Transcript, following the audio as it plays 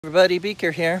Everybody,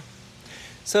 Beaker here.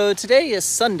 So today is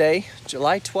Sunday,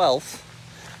 July 12th.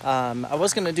 I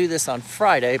was going to do this on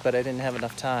Friday, but I didn't have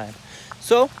enough time.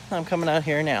 So I'm coming out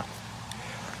here now.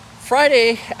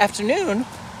 Friday afternoon,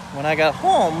 when I got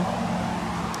home,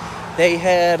 they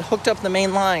had hooked up the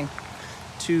main line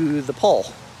to the pole.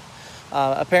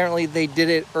 Apparently they did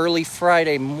it early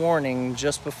Friday morning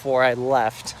just before I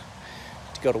left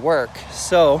to go to work.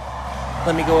 So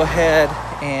let me go ahead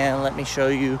and let me show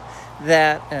you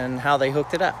that and how they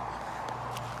hooked it up.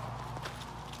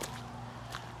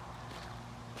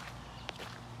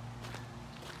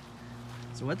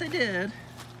 So what they did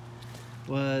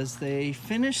was they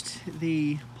finished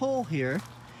the pole here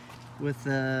with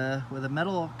a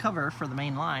metal cover for the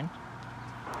main line,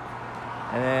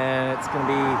 and it's going to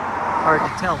be hard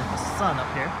to tell with the sun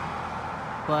up here,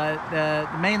 but the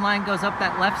main line goes up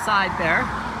that left side there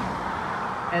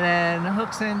and then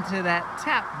hooks into that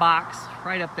tap box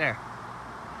right up there.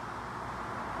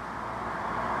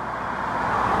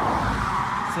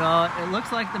 So it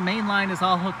looks like the main line is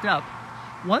all hooked up.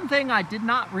 One thing I did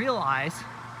not realize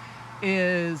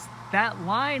is that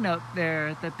line up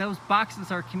there that those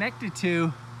boxes are connected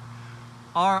to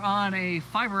are on a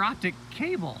fiber optic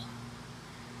cable,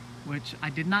 which I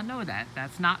did not know that.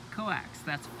 That's not coax,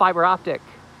 that's fiber optic.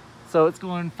 So it's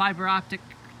going fiber optic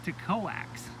to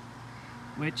coax,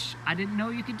 which I didn't know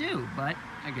you could do, but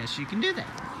I guess you can do that.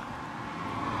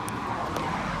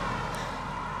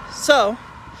 So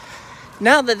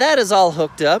now that that is all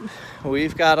hooked up,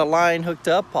 we've got a line hooked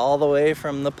up all the way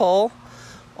from the pole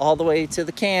all the way to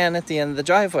the can at the end of the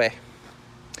driveway.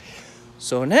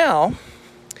 So now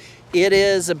it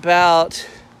is about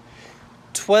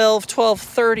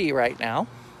 12:30 right now.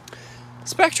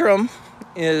 Spectrum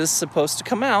is supposed to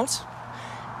come out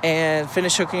and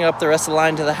finish hooking up the rest of the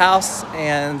line to the house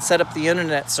and set up the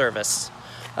internet service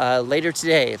later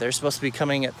today. They're supposed to be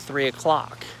coming at 3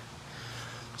 o'clock.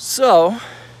 So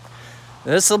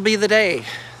this will be the day.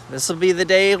 This will be the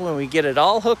day when we get it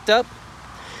all hooked up,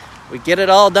 we get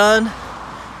it all done,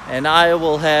 and I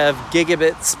will have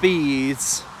gigabit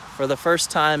speeds for the first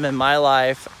time in my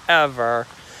life ever,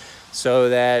 so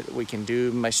that we can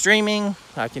do my streaming,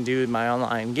 I can do my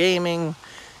online gaming,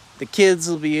 the kids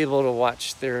will be able to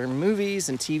watch their movies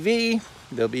and TV,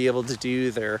 they'll be able to do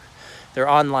their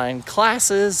online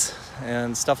classes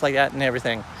and stuff like that and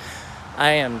everything.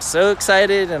 I am so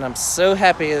excited and I'm so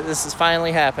happy that this is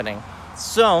finally happening.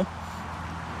 So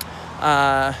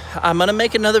I'm gonna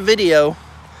make another video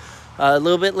a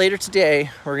little bit later today.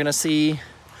 We're gonna see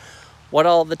what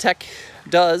all the tech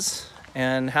does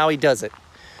and how he does it.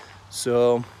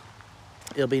 So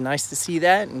it'll be nice to see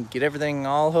that and get everything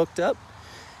all hooked up,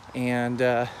 and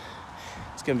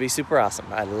it's gonna be super awesome.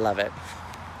 I love it.